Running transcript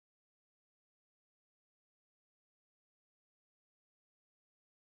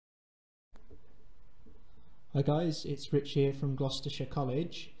Hi guys, it's Rich here from Gloucestershire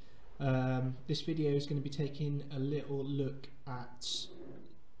College. This video is going to be taking a little look at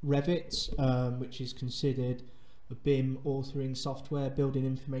Revit, which is considered a B.I.M authoring software, building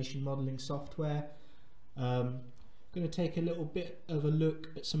information modelling software. Going to take a little bit of a look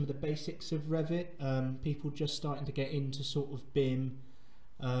at some of the basics of Revit. People just starting to get into sort of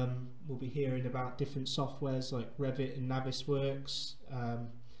B.I.M. We'll be hearing about different softwares like Revit and Navisworks.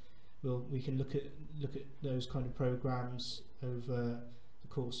 We can look at those kind of programs over the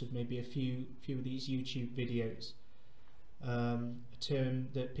course of maybe a few of these YouTube videos. A term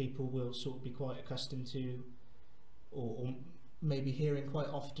that people will sort of be quite accustomed to, or maybe hearing quite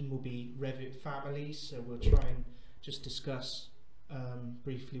often, will be Revit Family. So we'll try and just discuss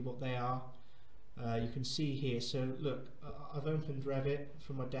briefly what they are. You can see here. So look, I've opened Revit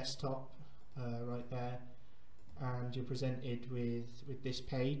from my desktop right there, and you're presented with this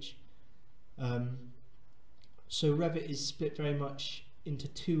page. So Revit is split very much into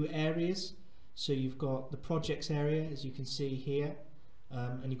two areas. So you've got the projects area, as you can see here,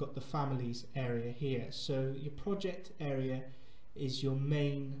 and you've got the families area here. So your project area is your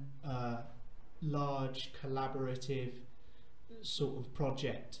main large collaborative sort of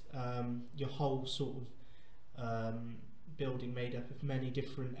project, your whole sort of building made up of many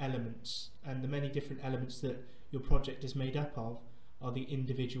different elements, and the many different elements that your project is made up of are the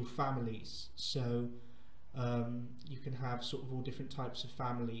individual families. So you can have sort of all different types of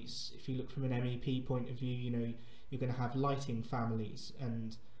families. If you look from an MEP point of view, you know, you're going to have lighting families,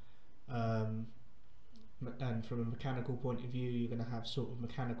 and from a mechanical point of view, you're going to have sort of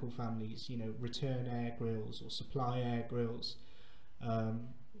mechanical families, you know, return air grills or supply air grills.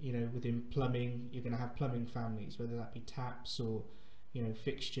 You know, within plumbing, you're going to have plumbing families, whether that be taps or, you know,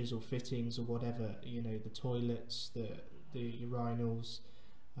 fixtures or fittings or whatever, you know, the toilets, the urinals,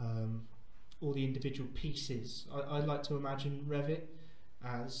 all the individual pieces. I like to imagine Revit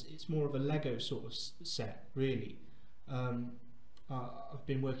as it's more of a Lego sort of set, really. I've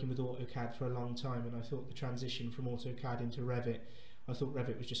been working with AutoCAD for a long time, and I thought the transition from AutoCAD into Revit, I thought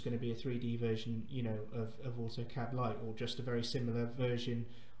Revit was just going to be a 3D version, you know, of AutoCAD Lite, or just a very similar version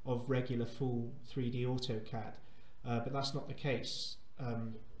of regular full 3D AutoCAD, but that's not the case.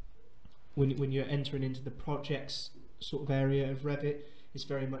 When you're entering into the projects sort of area of Revit, it's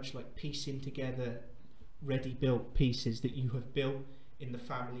very much like piecing together ready-built pieces that you have built in the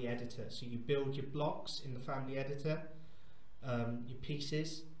family editor. So you build your blocks in the family editor, your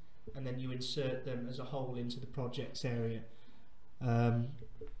pieces, and then you insert them as a whole into the projects area.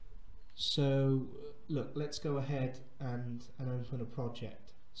 So look, let's go ahead and open a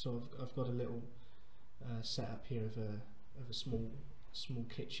project. So I've got a little setup here of a small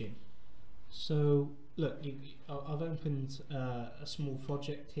kitchen. So look, I've opened a small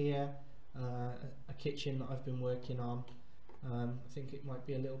project here, a kitchen that I've been working on. I think it might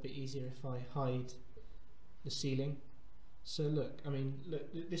be a little bit easier if I hide the ceiling. So look, I mean, look,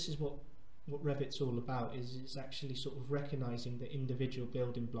 this is what Revit's all about. It's actually sort of recognizing the individual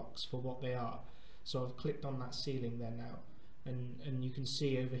building blocks for what they are. So I've clicked on that ceiling there now, and you can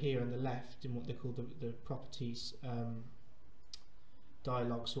see over here on the left in what they call the properties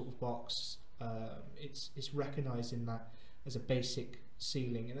dialog sort of box, it's recognizing that as a basic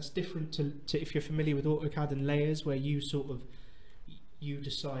ceiling, and that's different to if you're familiar with AutoCAD and layers, where you sort of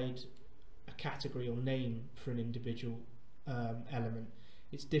decide a category or name for an individual element.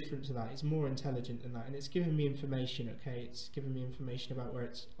 It's different to that. It's more intelligent than that, and it's giving me information. Okay, it's giving me information about where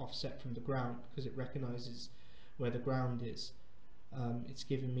it's offset from the ground, because it recognizes where the ground is. It's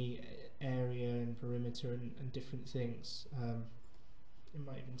giving me area and perimeter and different things. It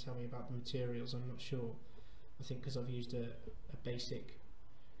might even tell me about the materials, I'm not sure. I think because I've used a basic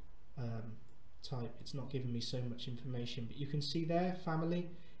type, it's not giving me so much information. But you can see there, family,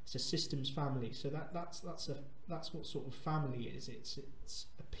 it's a systems family. So that's what sort of family is. It's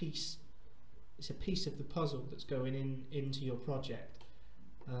a piece. It's a piece of the puzzle that's going into your project.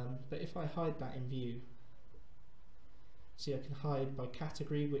 But if I hide that in view, see, I can hide by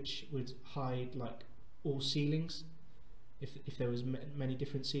category, which would hide like all ceilings. If there was many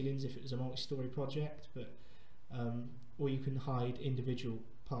different ceilings, if it was a multi-story project, but or you can hide individual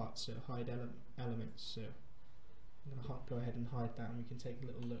parts, so hide elements. So I'm going to go ahead and hide that, and we can take a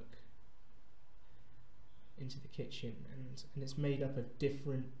little look into the kitchen, and it's made up of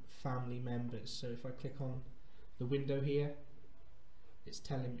different family members. So if I click on the window here, it's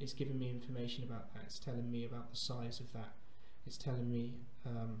giving me information about that. It's telling me about the size of that. It's telling me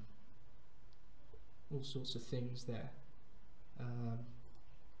all sorts of things there.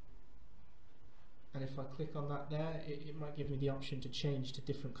 And if I click on that there, it might give me the option to change to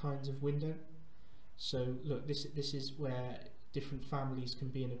different kinds of window. So look, this is where different families can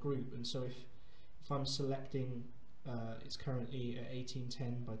be in a group, and so if I'm selecting, it's currently at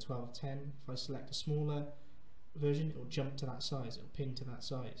 1810 by 1210, if I select a smaller version, it will jump to that size, it will ping to that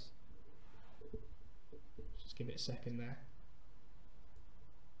size. Just give it a second there.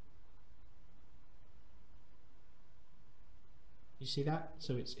 You see that?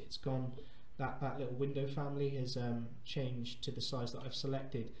 So it's gone, that little window family has changed to the size that I've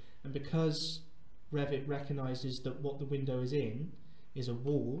selected, and because Revit recognises that what the window is in is a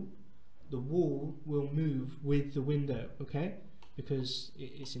wall, the wall will move with the window, okay? Because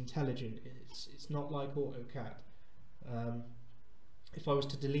it's intelligent, it's not like AutoCAD. If I was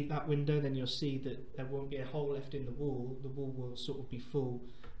to delete that window, then you'll see that there won't be a hole left in the wall will sort of be full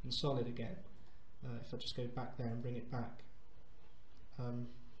and solid again. If I just go back there and bring it back.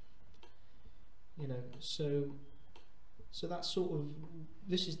 You know, so that's sort of,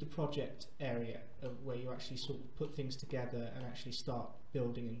 this is the project area of where you actually sort of put things together and actually start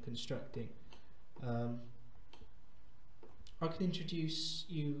building and constructing. I can introduce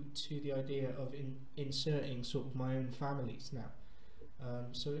you to the idea of inserting sort of my own families now.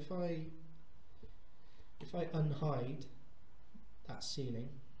 So if I unhide that ceiling,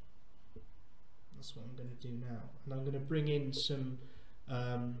 that's what I'm going to do now, and I'm going to bring in some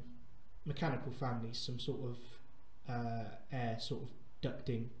mechanical families, some sort of air sort of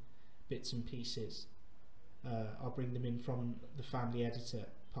ducting bits and pieces. I'll bring them in from the family editor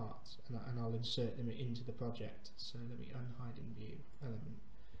part, and I'll insert them into the project. So let me unhide in view element,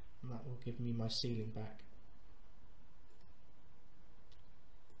 and that will give me my ceiling back.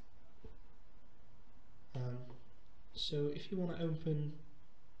 So if you want to open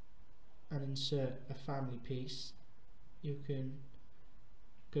and insert a family piece, you can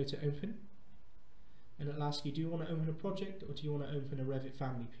go to open, and it'll ask you, do you want to open a project or do you want to open a Revit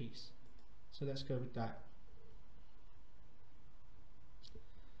family piece? So let's go with that.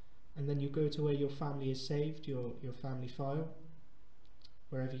 And then you go to where your family is saved, your family file,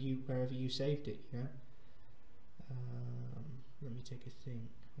 wherever you saved it, you know. Let me take a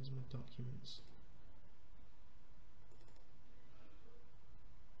think. Where's my documents?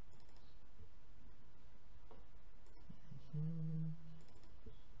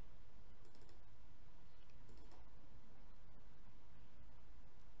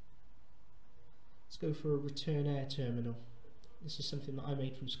 Let's go for a return air terminal. This is something that I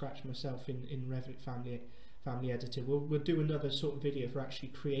made from scratch myself in Revit Family Editor. We'll do another sort of video for actually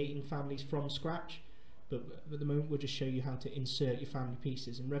creating families from scratch, but at the moment we'll just show you how to insert your family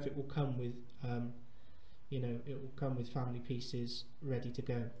pieces, and Revit will come with you know, it will come with family pieces ready to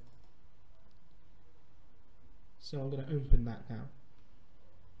go. So I'm going to open that now.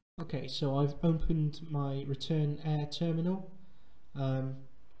 Okay, so I've opened my return air terminal,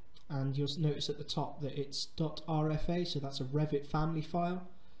 and you'll notice at the top that it's .rfa, so that's a Revit family file.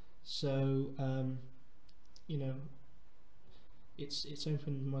 So you know, it's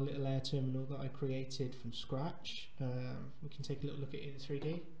opened my little air terminal that I created from scratch. We can take a little look at it in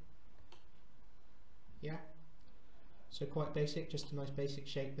 3D. Yeah, so quite basic, just a nice basic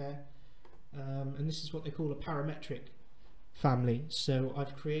shape there. And this is what they call a parametric family. So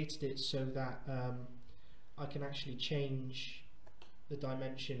I've created it so that I can actually change the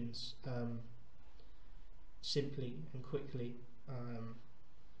dimensions simply and quickly. If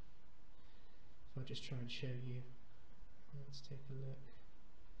I just try and show you, let's take a look.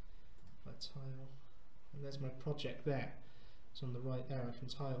 If I tile, and there's my project there. So on the right there I can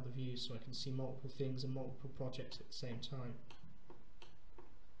tile the views so I can see multiple things and multiple projects at the same time.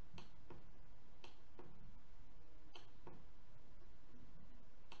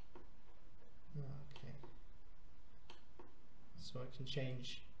 Okay, so I can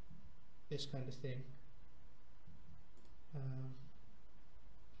change this kind of thing.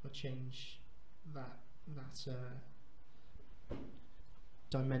 If I change that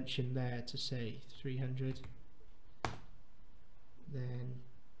dimension there to say 300, then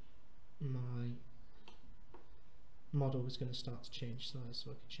my model is going to start to change size,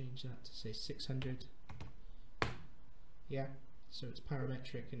 so I can change that to say 600. Yeah, so it's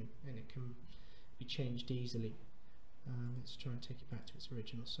parametric and it can be changed easily. Let's try and take it back to its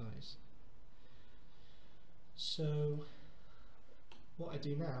original size. So what I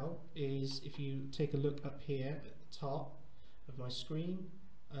do now is, if you take a look up here at the top of my screen,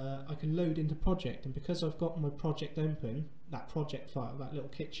 I can load into project, and because I've got my project open, that project file, that little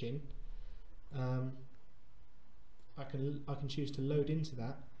kitchen, I can choose to load into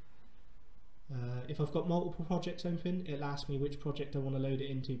that. If I've got multiple projects open, it'll ask me which project I want to load it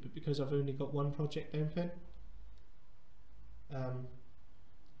into, but because I've only got one project open,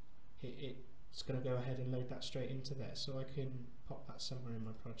 it's going to go ahead and load that straight into there, so I can pop that somewhere in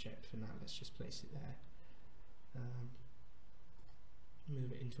my project for now. Let's just place it there,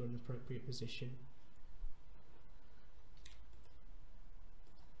 move it into an appropriate position.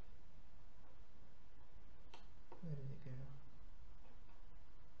 Where did it go?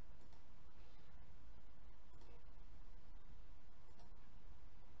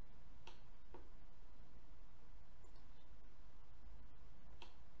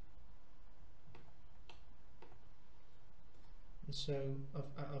 And so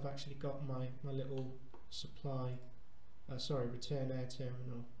I've actually got my little return air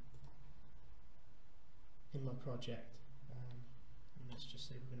terminal in my project, and let's just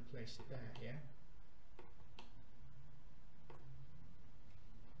say we're going to place it there, yeah.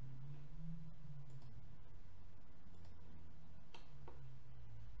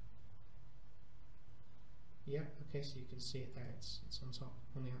 Yeah, okay, so you can see it there, it's on top,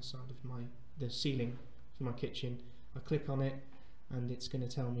 on the outside of the ceiling for my kitchen. I click on it and it's going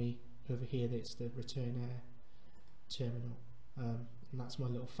to tell me over here that it's the return air terminal, and that's my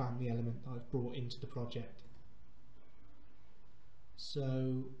little family element that I've brought into the project.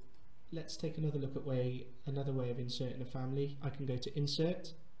 So let's take another look at another way of inserting a family. I can go to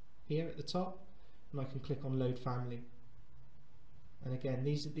Insert here at the top and I can click on Load Family. And again,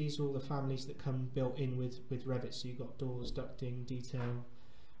 these are all the families that come built in with Revit. So you've got doors, ducting, detail,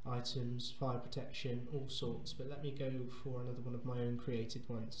 items, fire protection, all sorts. But let me go for another one of my own created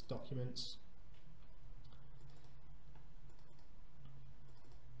ones, documents.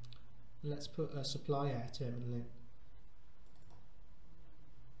 Let's put a supply air terminal in.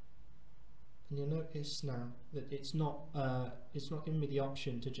 And you'll notice now that it's not giving me the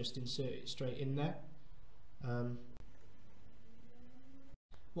option to just insert it straight in there.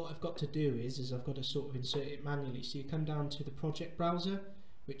 What I've got to do is I've got to sort of insert it manually. So you come down to the project browser,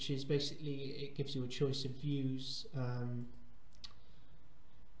 which is basically, it gives you a choice of views.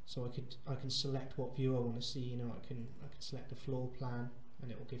 So I can select what view I want to see. You know, I can select a floor plan,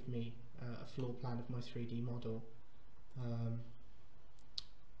 and it will give me a floor plan of my 3D model,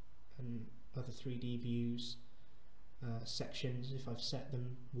 and other 3D views, sections if I've set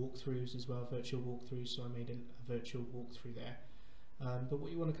them, walkthroughs as well, virtual walkthroughs. So I made a virtual walkthrough there. But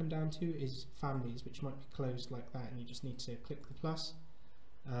what you want to come down to is families, which might be closed like that, and you just need to click the plus,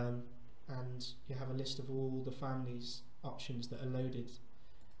 and you have a list of all the families options that are loaded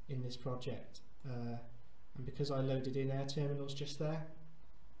in this project. And because I loaded in air terminals just there,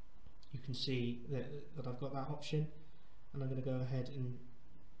 you can see that I've got that option, and I'm going to go ahead and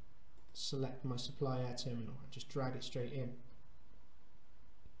select my supply air terminal and just drag it straight in.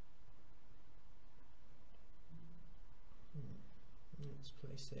 Let's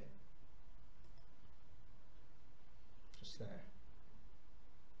place it just there.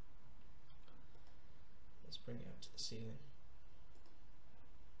 Let's bring it up to the ceiling.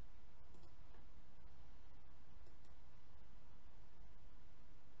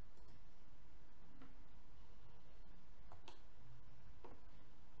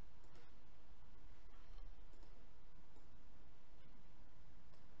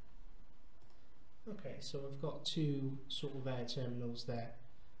 Okay, so I've got two sort of air terminals there.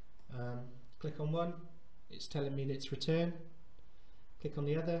 Click on one, it's telling me that it's return. Click on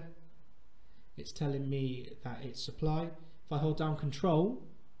the other, it's telling me that it's supply. If I hold down Control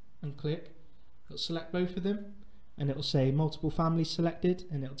and click, it'll select both of them, and it'll say multiple families selected,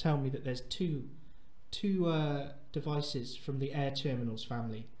 and it'll tell me that there's two devices from the air terminals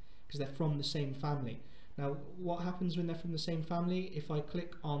family, because they're from the same family. Now, what happens when they're from the same family? If I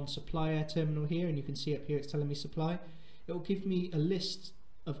click on supply air terminal here, and you can see up here it's telling me supply, it will give me a list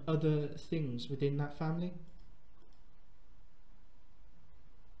of other things within that family.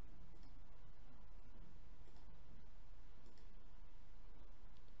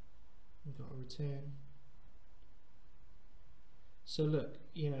 We've got a return. So look,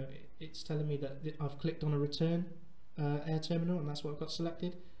 you know, it's telling me that I've clicked on a return air terminal, and that's what I've got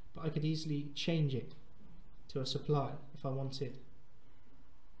selected, but I could easily change it to a supply if I wanted,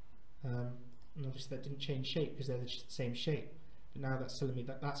 and obviously that didn't change shape because they're the same shape, but now that's telling me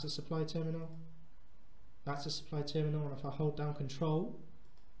that that's a supply terminal, that's a supply terminal, and if I hold down Control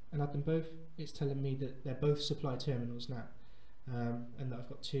and add them both, it's telling me that they're both supply terminals now, and that I've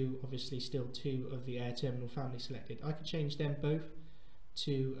got obviously still two of the air terminal family selected. I could change them both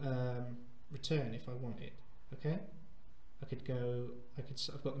to return if I wanted. Okay,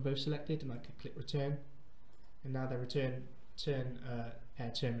 I've got them both selected, and I could click return, and now they're return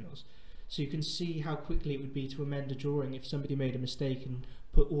air terminals. So you can see how quickly it would be to amend a drawing if somebody made a mistake and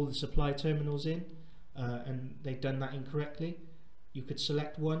put all the supply terminals in, and they'd done that incorrectly. you could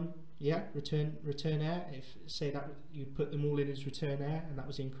select one, yeah, return error. If say that you put them all in as return error and that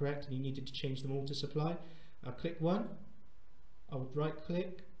was incorrect and you needed to change them all to supply, I'll click one, I would right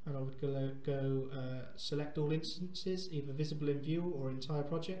click and I would go select all instances, either visible in view or entire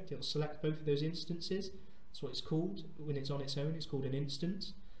project. It'll select both of those instances. That's what it's called. When it's on its own, it's called an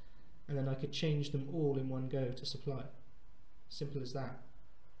instance. And then I could change them all in one go to supply. Simple as that.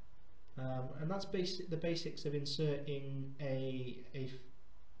 And that's the basics of inserting a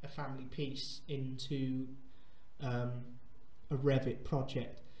family piece into a Revit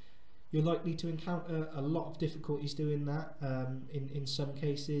project. You're likely to encounter a lot of difficulties doing that. In some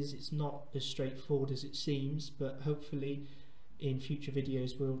cases it's not as straightforward as it seems, but hopefully in future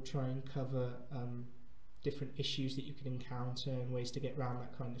videos we'll try and cover different issues that you can encounter and ways to get around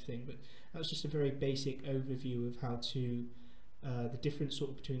that kind of thing. But that's just a very basic overview of how to the difference sort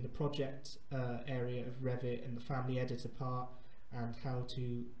of between the project area of Revit and the family editor part, and how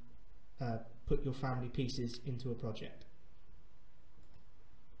to put your family pieces into a project.